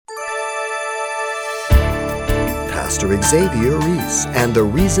Pastor Xavier Reese and the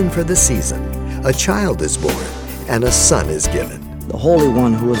reason for the season. A child is born and a son is given. The Holy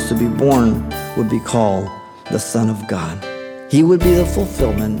One who was to be born would be called the Son of God. He would be the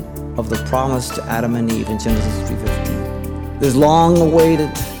fulfillment of the promise to Adam and Eve in Genesis 3:15. This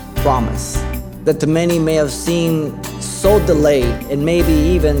long-awaited promise that to many may have seemed so delayed, and maybe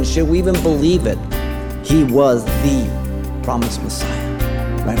even, should we even believe it, he was the promised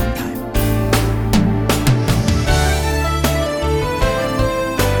Messiah, right on time.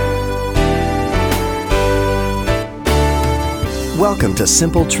 Welcome to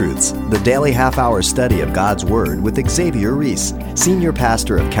Simple Truths, the daily half-hour study of God's Word with Xavier Reese, Senior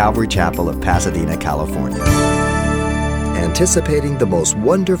Pastor of Calvary Chapel of Pasadena, California. Anticipating the most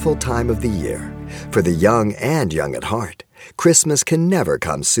wonderful time of the year, for the young and young at heart, Christmas can never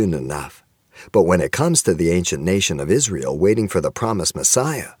come soon enough. But when it comes to the ancient nation of Israel waiting for the promised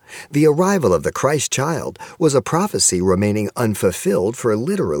Messiah, the arrival of the Christ child was a prophecy remaining unfulfilled for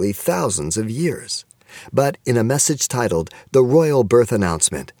literally thousands of years. But in a message titled The Royal Birth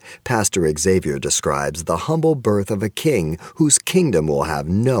Announcement, Pastor Xavier describes the humble birth of a king whose kingdom will have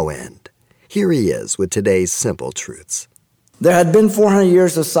no end. Here he is with today's Simple Truths. There had been 400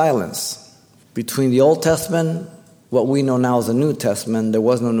 years of silence between the Old Testament, what we know now as the New Testament. There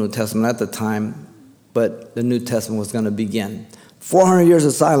was no New Testament at the time, but the New Testament was going to begin. 400 years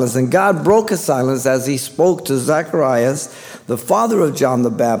of silence, and God broke his silence as he spoke to Zacharias, the father of John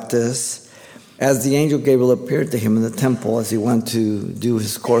the Baptist, as the angel Gabriel appeared to him in the temple as he went to do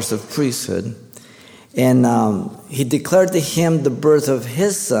his course of priesthood. And he declared to him the birth of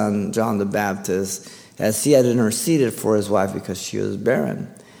his son, John the Baptist, as he had interceded for his wife because she was barren.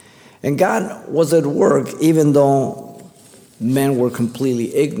 And God was at work even though men were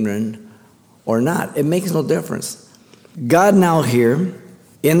completely ignorant or not. It makes no difference. God now here,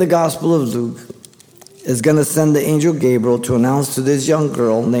 in the Gospel of Luke, is going to send the angel Gabriel to announce to this young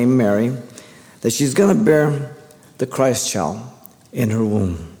girl named Mary that she's going to bear the Christ child in her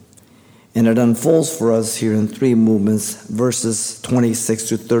womb. And it unfolds for us here in three movements, verses 26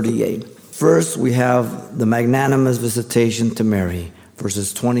 to 38. First, we have the magnanimous visitation to Mary,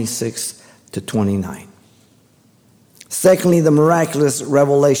 verses 26 to 29. Secondly, the miraculous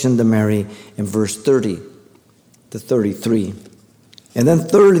revelation to Mary in verse 30 to 33. And then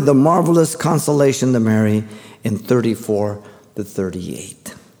thirdly, the marvelous consolation to Mary in 34 to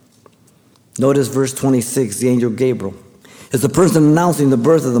 38. Notice verse 26, the angel Gabriel is the person announcing the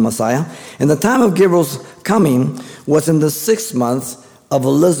birth of the Messiah. And the time of Gabriel's coming was in the 6th month of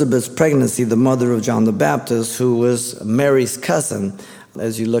Elizabeth's pregnancy, the mother of John the Baptist, who was Mary's cousin.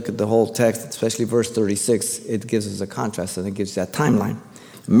 As you look at the whole text, especially verse 36, it gives us a contrast and it gives that timeline.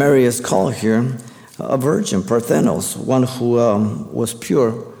 Mary is called here a virgin, Parthenos, one who was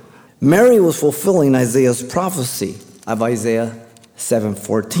pure. Mary was fulfilling Isaiah's prophecy of Isaiah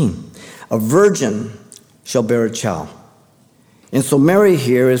 7:14. A virgin shall bear a child. And so Mary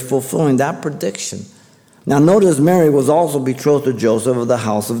here is fulfilling that prediction. Now notice Mary was also betrothed to Joseph of the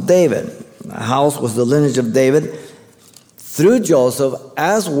house of David. The house was the lineage of David through Joseph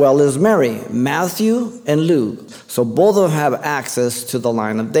as well as Mary, Matthew and Luke. So both of them have access to the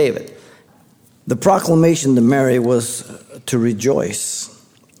line of David. The proclamation to Mary was to rejoice.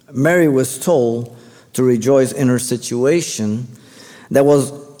 Mary was told to rejoice in her situation that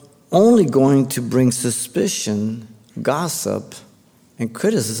was only going to bring suspicion, gossip, and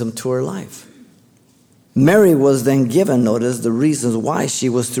criticism to her life. Mary was then given, notice, the reasons why she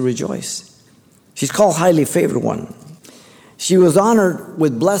was to rejoice. She's called highly favored one. She was honored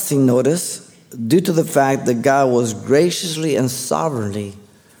with blessing, notice, due to the fact that God was graciously and sovereignly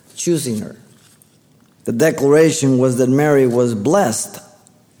choosing her. The declaration was that Mary was blessed,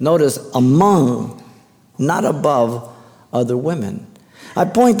 notice, among, not above, other women. I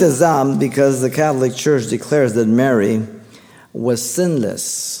point this out because the Catholic Church declares that Mary was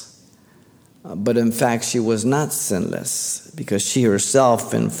sinless. But in fact, she was not sinless because she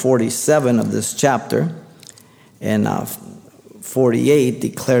herself in 47 of this chapter and 48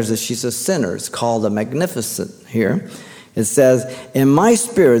 declares that she's a sinner. It's called a Magnificat here. It says, in my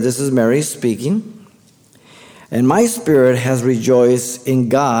spirit, this is Mary speaking, and my spirit has rejoiced in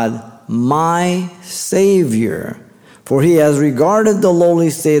God, my Savior, for he has regarded the lowly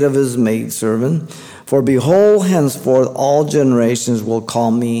state of his maidservant. For behold, henceforth all generations will call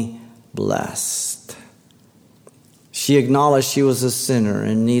me blessed. She acknowledged she was a sinner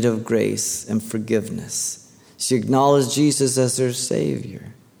in need of grace and forgiveness. She acknowledged Jesus as her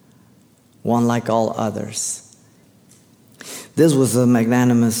Savior, one like all others. This was a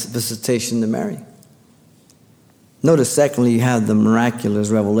magnanimous visitation to Mary. Notice, secondly, you have the miraculous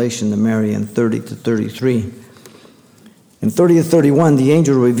revelation to Mary in 30 to 33. In 30 to 31, the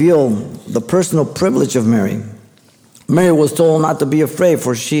angel revealed the personal privilege of Mary. Mary was told not to be afraid,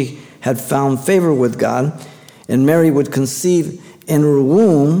 for she had found favor with God, and Mary would conceive in her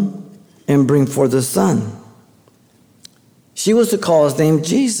womb and bring forth a son. She was to call his name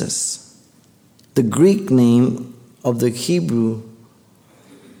Jesus, the Greek name of the Hebrew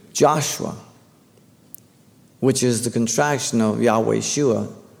Joshua, which is the contraction of Yahweh Shua,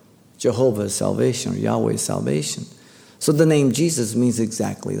 Jehovah's salvation, or Yahweh's salvation. So the name Jesus means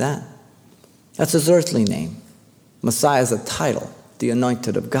exactly that. That's his earthly name. Messiah is a title, the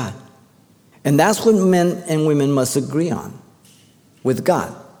anointed of God. And that's what men and women must agree on with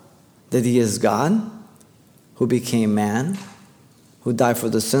God, that he is God who became man, who died for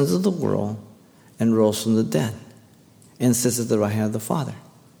the sins of the world and rose from the dead and sits at the right hand of the Father.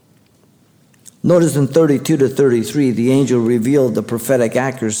 Notice in 32 to 33, the angel revealed the prophetic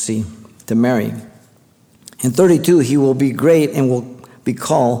accuracy to Mary. In 32, he will be great and will be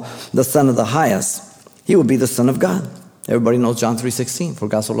called the Son of the Highest. He will be the Son of God. Everybody knows John 3:16. For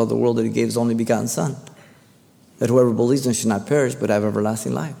God so loved the world that he gave his only begotten Son, that whoever believes in him should not perish but have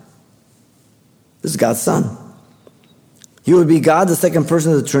everlasting life. This is God's Son. He will be God, the second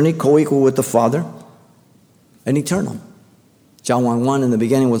person of the Trinity, co-equal with the Father, and eternal. John 1:1, in the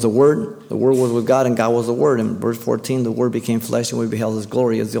beginning was the Word was with God, and God was the Word. In verse 14, the Word became flesh, and we beheld his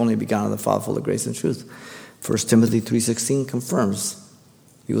glory as the only begotten of the Father, full of grace and truth. 1 Timothy 3:16 confirms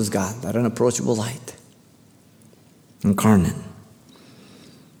he was God, that unapproachable light, incarnate.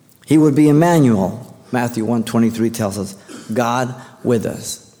 He would be Emmanuel. Matthew 1:23 tells us, God with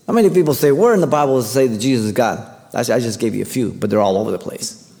us. How many people say, where in the Bible does it say that Jesus is God? I just gave you a few, but they're all over the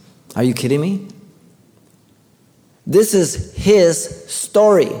place. Are you kidding me? This is his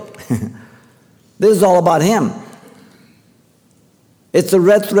story. This is all about him. It's the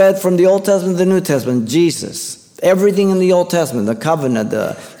red thread from the Old Testament to the New Testament, Jesus. Everything in the Old Testament, the covenant,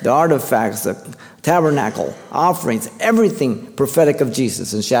 the artifacts, the tabernacle, offerings, everything prophetic of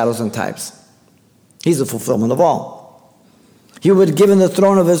Jesus in shadows and types. He's the fulfillment of all. He would be given the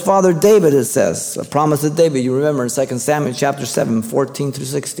throne of his father David, it says. A promise of David, you remember in 2 Samuel chapter 7, 14 through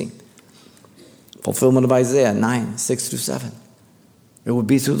 16. Fulfillment of Isaiah 9, 6 through 7. It would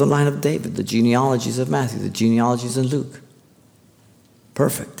be through the line of David, the genealogies of Matthew, the genealogies in Luke.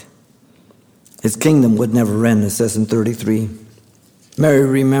 Perfect. His kingdom would never end, it says in 33. Mary,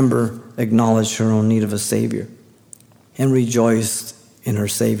 remember, acknowledged her own need of a Savior and rejoiced in her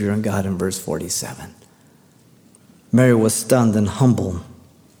Savior and God in verse 47. Mary was stunned and humbled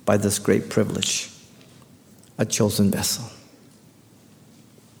by this great privilege, a chosen vessel.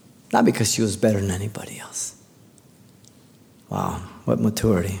 Not because she was better than anybody else. Wow, what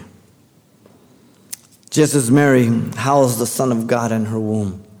maturity. Just as Mary housed the Son of God in her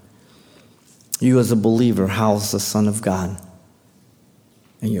womb, you as a believer house the Son of God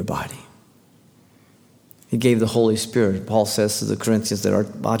in your body. He gave the Holy Spirit. Paul says to the Corinthians that our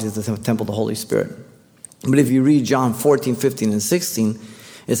body is the temple of the Holy Spirit. But if you read John 14, 15, and 16,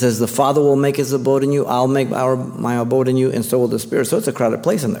 it says, the Father will make his abode in you, I'll make my abode in you, and so will the Spirit. So it's a crowded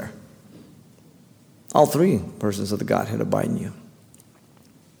place in there. All three persons of the Godhead abide in you.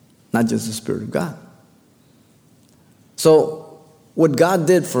 Not just the Spirit of God. So what God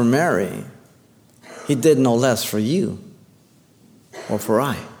did for Mary, he did no less for you or for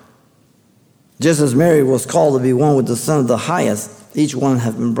I. Just as Mary was called to be one with the Son of the Highest, each one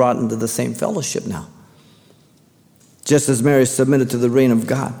have been brought into the same fellowship now. Just as Mary submitted to the reign of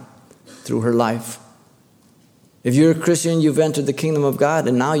God through her life. If you're a Christian, you've entered the kingdom of God,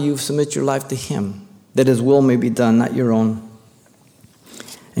 and now you submit your life to him, that his will may be done, not your own.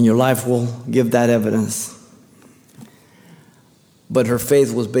 And your life will give that evidence. But her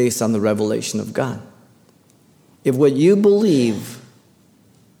faith was based on the revelation of God. If what you believe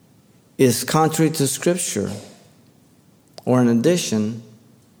is contrary to Scripture or an addition,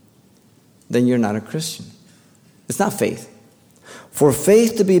 then you're not a Christian. It's not faith. For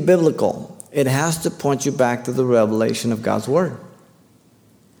faith to be biblical, it has to point you back to the revelation of God's Word.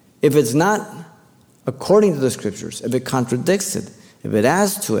 If it's not according to the Scriptures, if it contradicts it, if it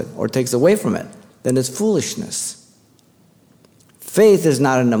adds to it or takes away from it, then it's foolishness. Faith is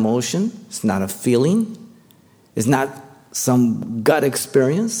not an emotion. It's not a feeling. It's not some gut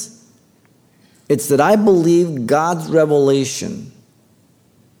experience. It's that I believe God's revelation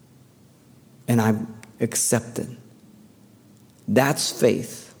and I accept it. That's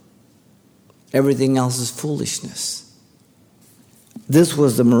faith. Everything else is foolishness. This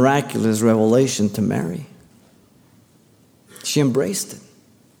was the miraculous revelation to Mary. She embraced it.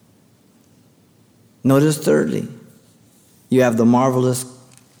 Notice thirdly, you have the marvelous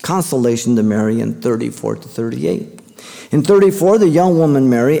consolation to Mary in 34 to 38. In 34, the young woman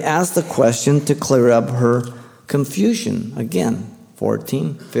Mary asked the question to clear up her confusion. Again,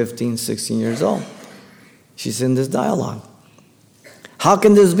 14, 15, 16 years old. She's in this dialogue. How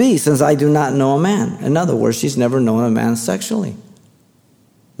can this be, since I do not know a man? In other words, she's never known a man sexually.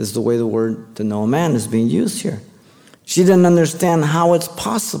 This is the way the word to know a man is being used here. She didn't understand how it's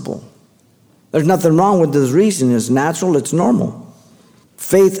possible. There's nothing wrong with this reason. It's natural, it's normal.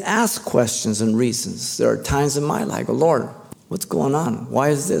 Faith asks questions and reasons. There are times in my life, Lord, what's going on? Why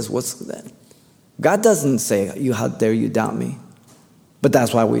is this? What's that? God doesn't say, how dare you doubt me? But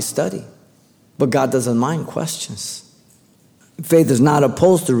that's why we study. But God doesn't mind questions. Faith is not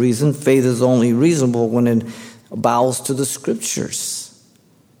opposed to reason. Faith is only reasonable when it bows to the scriptures.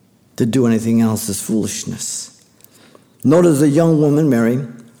 To do anything else is foolishness. Notice the young woman, Mary,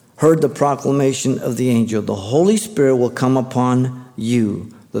 heard the proclamation of the angel. The Holy Spirit will come upon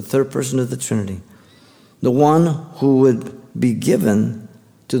you, the third person of the Trinity, the one who would be given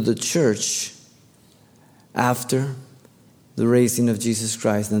to the church after the raising of Jesus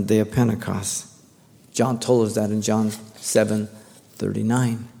Christ on the day of Pentecost. John told us that in John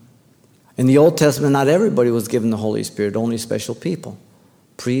 7:39. In the Old Testament, not everybody was given the Holy Spirit, only special people.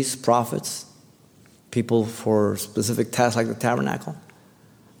 Priests, prophets, people for specific tasks like the tabernacle.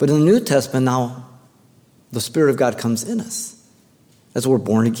 But in the New Testament now, the Spirit of God comes in us as we're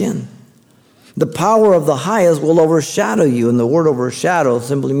born again. The power of the highest will overshadow you, and the word overshadow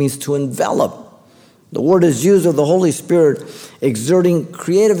simply means to envelop. The word is used of the Holy Spirit exerting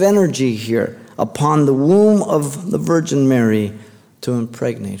creative energy here upon the womb of the Virgin Mary to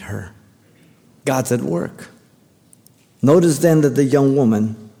impregnate her. God's at work. Notice then that the young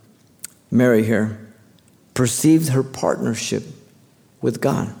woman, Mary here, perceived her partnership with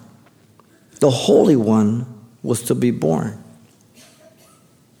God. The Holy One was to be born.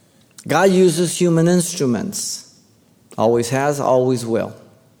 God uses human instruments. Always has, always will.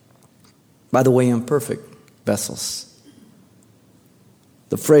 By the way, imperfect vessels.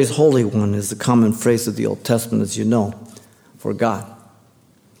 The phrase Holy One is the common phrase of the Old Testament, as you know, for God.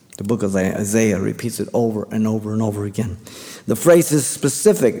 The book of Isaiah repeats it over and over and over again. The phrase is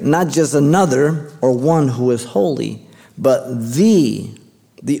specific, not just another or one who is holy, but the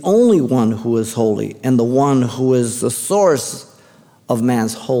only one who is holy and the one who is the source of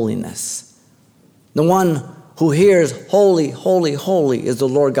man's holiness. The one who hears, holy, holy, holy is the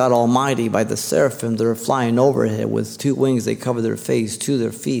Lord God Almighty by the seraphim that are flying overhead. With 2 wings they cover their face, 2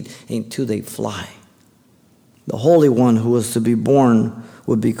 their feet, and 2 they fly. The Holy One who was to be born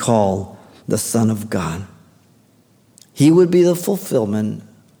would be called the Son of God. He would be the fulfillment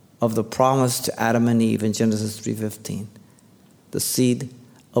of the promise to Adam and Eve in Genesis 3:15, the seed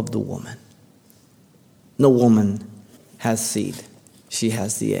of the woman. No woman has seed. She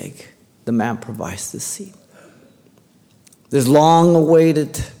has the egg. The man provides the seed. This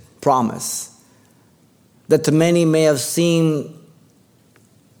long-awaited promise that to many may have seemed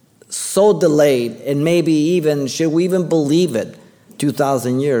so delayed, and maybe even, should we even believe it,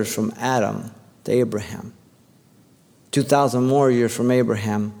 2,000 years from Adam to Abraham. 2,000 more years from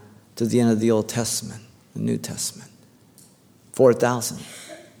Abraham to the end of the Old Testament, the New Testament. 4,000.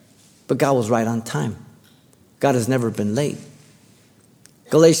 But God was right on time. God has never been late.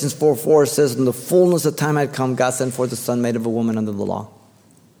 Galatians 4:4 says, "In the fullness of time had come, God sent forth a son made of a woman under the law."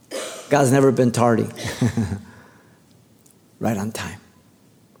 God's never been tardy. Right on time.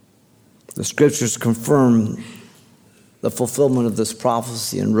 The scriptures confirm the fulfillment of this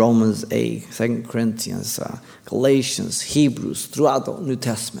prophecy in Romans 8, 2 Corinthians, Galatians, Hebrews, throughout the New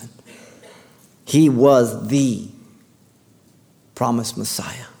Testament. He was the promised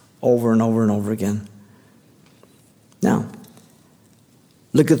Messiah over and over and over again. Now,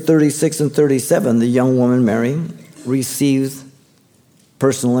 look at 36 and 37. The young woman, Mary, received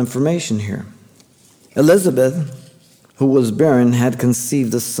personal information here. Elizabeth, who was barren, had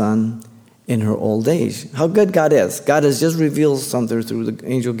conceived a son in her old age. How good God is. God has just revealed something through the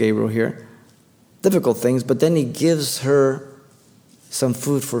angel Gabriel here. Difficult things, but then he gives her some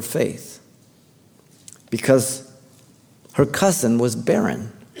food for faith. Because her cousin was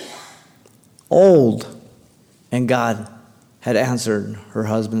barren, old, and God had answered her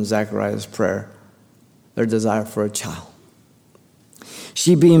husband Zachariah's prayer, their desire for a child.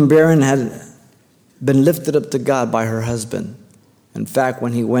 She, being barren, had been lifted up to God by her husband. In fact,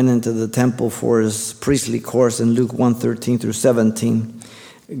 when he went into the temple for his priestly course in Luke 1:13 through 17,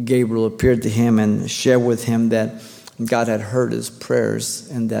 Gabriel appeared to him and shared with him that God had heard his prayers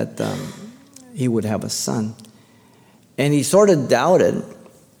and that he would have a son. And he sort of doubted,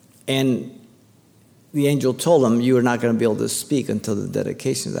 and the angel told him, "You are not going to be able to speak until the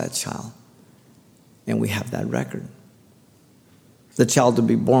dedication of that child." And we have that record. the child to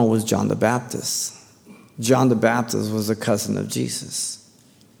be born was John the Baptist. John the Baptist was a cousin of Jesus.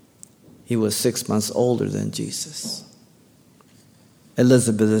 He was 6 months older than Jesus.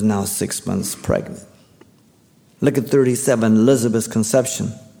 Elizabeth is now 6 months pregnant. Look at 37, Elizabeth's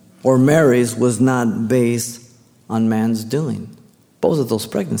conception, or Mary's, was not based on man's doing. Both of those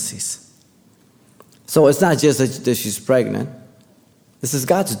pregnancies. So it's not just that she's pregnant. This is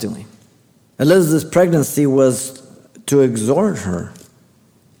God's doing. Elizabeth's pregnancy was to exhort her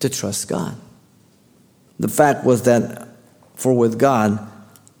to trust God. The fact was that for with God,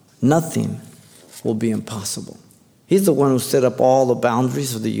 nothing will be impossible. He's the one who set up all the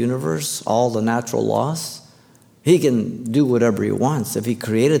boundaries of the universe, all the natural laws. He can do whatever he wants. If he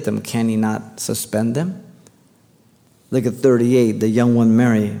created them, can he not suspend them? Look at 38. The young one,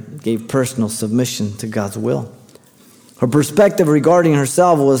 Mary, gave personal submission to God's will. Her perspective regarding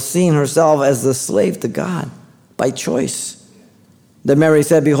herself was seeing herself as the slave to God by choice. That Mary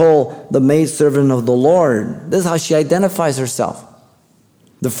said, "Behold, the maidservant of the Lord." This is how she identifies herself.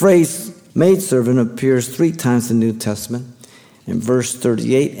 The phrase maidservant appears 3 times in the New Testament, in verse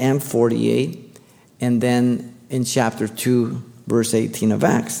 38 and 48, and then in chapter 2, verse 18 of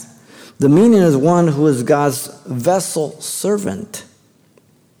Acts. The meaning is one who is God's vessel servant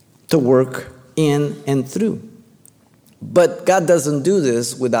to work in and through. But God doesn't do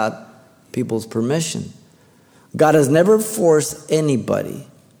this without people's permission. God has never forced anybody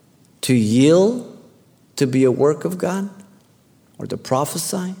to yield to be a work of God or to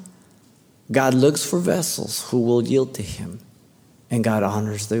prophesy. God looks for vessels who will yield to him, and God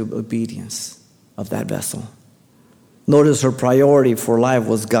honors the obedience of that vessel. Notice her priority for life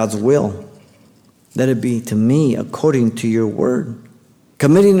was God's will. Let it be to me according to your word.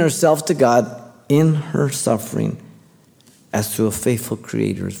 Committing herself to God in her suffering as to a faithful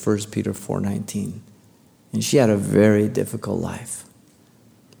creator, 1 Peter 4:19. And she had a very difficult life.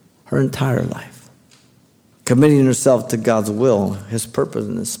 Her entire life. Committing herself to God's will, his purpose,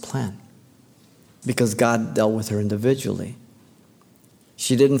 and his plan. Because God dealt with her individually.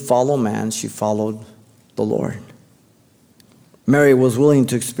 She didn't follow man, she followed the Lord. Mary was willing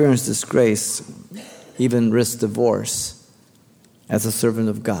to experience disgrace, even risk divorce, as a servant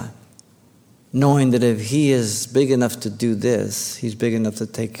of God. Knowing that if he is big enough to do this, he's big enough to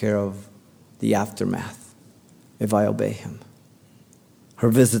take care of the aftermath if I obey him. Her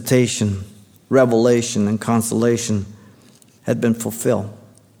visitation, revelation, and consolation had been fulfilled.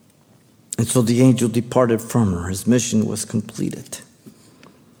 And so the angel departed from her. His mission was completed.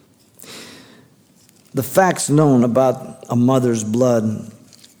 The facts known about a mother's blood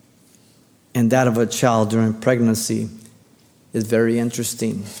and that of a child during pregnancy is very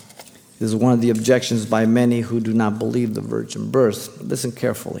interesting. This is one of the objections by many who do not believe the virgin birth. Listen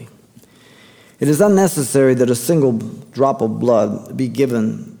carefully. It is unnecessary that a single drop of blood be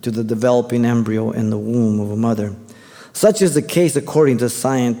given to the developing embryo in the womb of a mother. Such is the case according to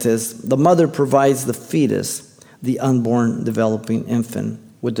scientists. The mother provides the fetus, the unborn developing infant,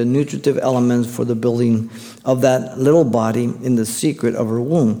 with the nutritive elements for the building of that little body in the secret of her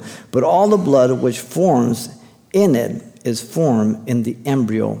womb. But all the blood which forms in it is formed in the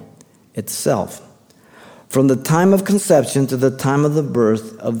embryo itself. From the time of conception to the time of the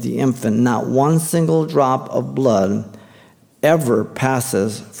birth of the infant, not one single drop of blood ever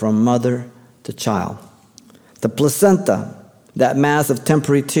passes from mother to child. The placenta, that mass of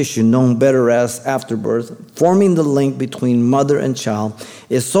temporary tissue known better as afterbirth, forming the link between mother and child,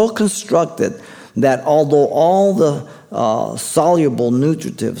 is so constructed that although all the soluble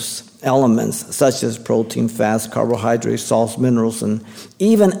nutritives elements such as protein, fats, carbohydrates, salts, minerals, and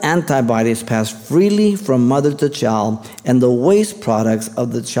even antibodies pass freely from mother to child, and the waste products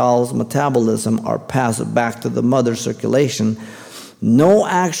of the child's metabolism are passed back to the mother's circulation, no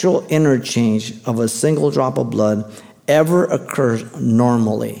actual interchange of a single drop of blood ever occurs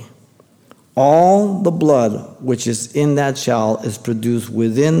normally. All the blood which is in that child is produced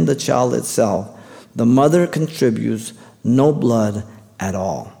within the child itself. The mother contributes no blood at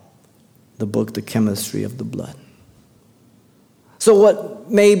all. The book, The Chemistry of the Blood. So what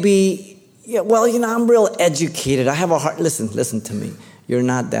may be, I'm real educated. I have a heart. Listen to me. You're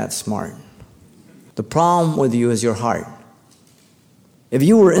not that smart. The problem with you is your heart. If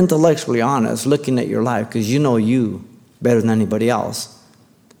you were intellectually honest, looking at your life, because you know you better than anybody else,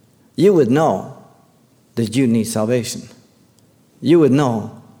 you would know that you need salvation. You would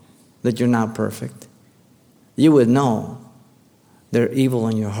know that you're not perfect. You would know that evil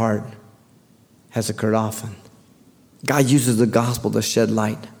in your heart has occurred often. God uses the gospel to shed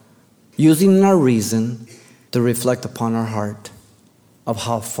light, using our reason to reflect upon our heart of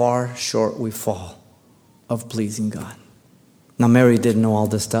how far short we fall of pleasing God. Now, Mary didn't know all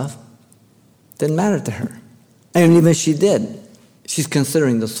this stuff. Didn't matter to her. And even if she did, she's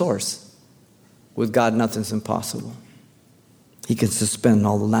considering the source. With God, nothing's impossible. He can suspend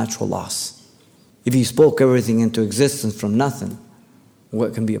all the natural laws. If he spoke everything into existence from nothing,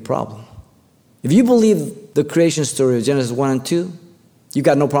 what can be a problem? If you believe the creation story of Genesis 1 and 2, you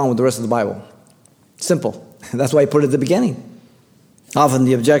got no problem with the rest of the Bible. Simple. That's why he put it at the beginning. Often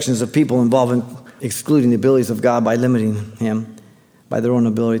the objections of people involving excluding the abilities of God by limiting him by their own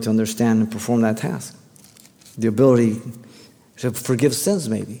ability to understand and perform that task. The ability to forgive sins,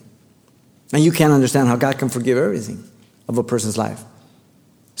 maybe. And you can't understand how God can forgive everything of a person's life,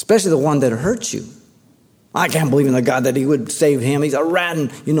 especially the one that hurts you. I can't believe in the God that he would save him. He's a rat,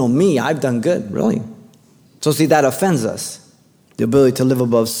 and me, I've done good, really. So see, that offends us, the ability to live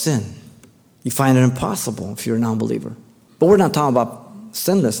above sin. You find it impossible if you're a non-believer. But we're not talking about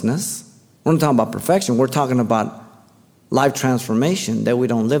sinlessness. We're not talking about perfection. We're talking about life transformation, that we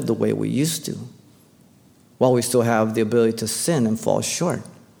don't live the way we used to, while we still have the ability to sin and fall short.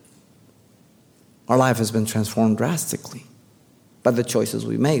 Our life has been transformed drastically by the choices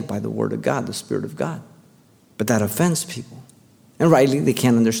we make, by the Word of God, the Spirit of God. But that offends people. And rightly, they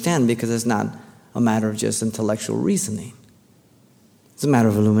can't understand because it's not a matter of just intellectual reasoning. It's a matter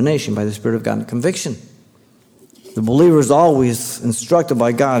of illumination by the Spirit of God and conviction. The believer is always instructed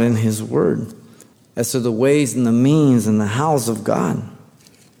by God in His Word as to the ways and the means and the hows of God.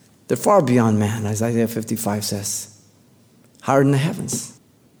 They're far beyond man, as Isaiah 55 says. Higher than the heavens.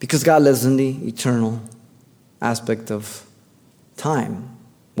 Because God lives in the eternal aspect of time,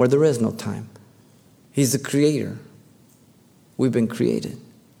 where there is no time. He's the creator. We've been created.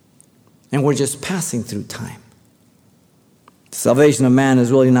 And we're just passing through time. The salvation of man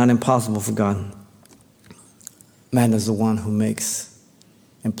is really not impossible for God. Man is the one who makes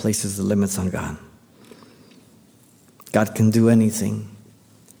and places the limits on God. God can do anything,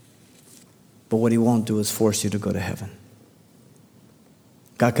 but what he won't do is force you to go to heaven.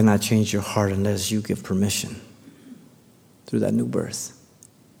 God cannot change your heart unless you give permission through that new birth.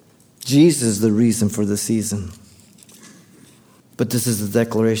 Jesus is the reason for the season. But this is the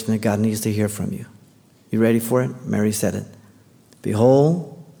declaration that God needs to hear from you. You ready for it? Mary said it.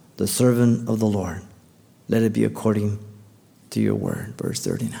 Behold, the servant of the Lord. Let it be according to your word. Verse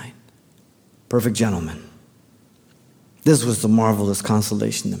 39. Perfect gentleman. This was the marvelous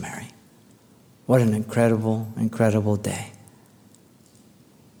consolation to Mary. What an incredible, incredible day.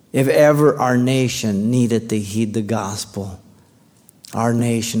 If ever our nation needed to heed the gospel, our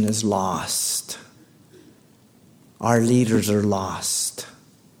nation is lost. Our leaders are lost.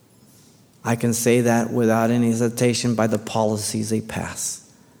 I can say that without any hesitation by the policies they pass,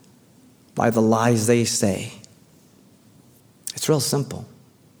 by the lies they say. It's real simple.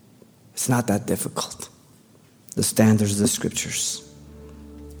 It's not that difficult. The standards of the scriptures.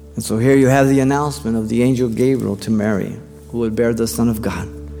 And so here you have the announcement of the angel Gabriel to Mary, who would bear the Son of God.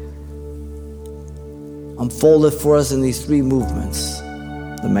 Unfolded for us in these three movements.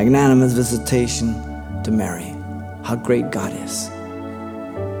 The magnanimous visitation to Mary. How great God is.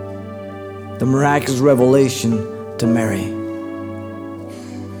 The miraculous revelation to Mary.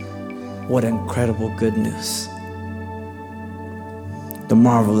 What incredible good news. The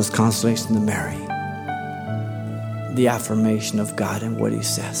marvelous consolation to Mary. The affirmation of God and what he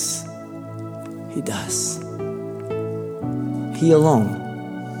says. He does. He alone.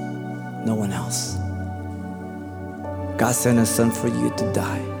 No one else. God sent his son for you to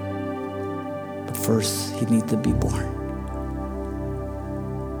die. But first, he needs to be born.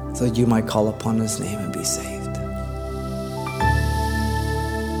 So that you might call upon his name and be saved.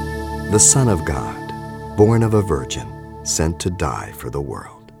 The Son of God, born of a virgin, sent to die for the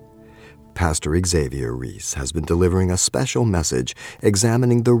world. Pastor Xavier Reese has been delivering a special message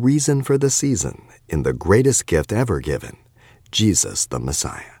examining the reason for the season in the greatest gift ever given, Jesus the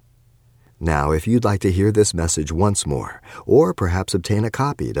Messiah. Now, if you'd like to hear this message once more, or perhaps obtain a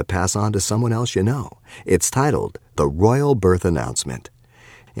copy to pass on to someone else you know, it's titled The Royal Birth Announcement.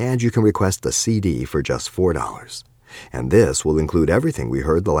 And you can request the CD for just $4. And this will include everything we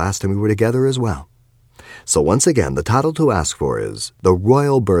heard the last time we were together as well. So once again, the title to ask for is The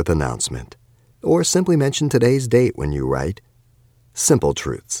Royal Birth Announcement. Or simply mention today's date when you write Simple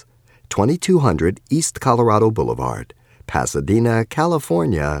Truths, 2200 East Colorado Boulevard, Pasadena,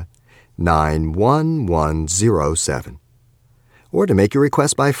 California, 91107. Or to make your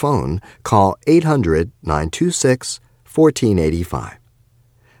request by phone, call 800-926-1485.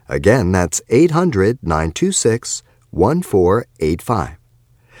 Again, that's 800-926-1485.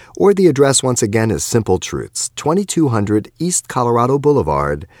 Or the address once again is Simple Truths, 2200 East Colorado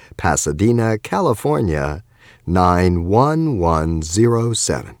Boulevard, Pasadena, California,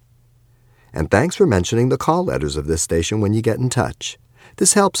 91107. And thanks for mentioning the call letters of this station when you get in touch.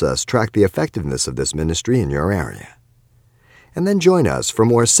 This helps us track the effectiveness of this ministry in your area. And then join us for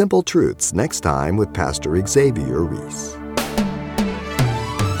more Simple Truths next time with Pastor Xavier Reese.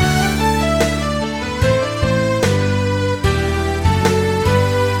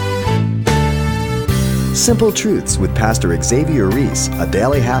 Simple Truths with Pastor Xavier Reese, a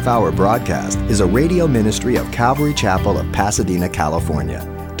daily half-hour broadcast, is a radio ministry of Calvary Chapel of Pasadena, California.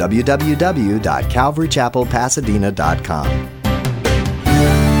 www.calvarychapelpasadena.com.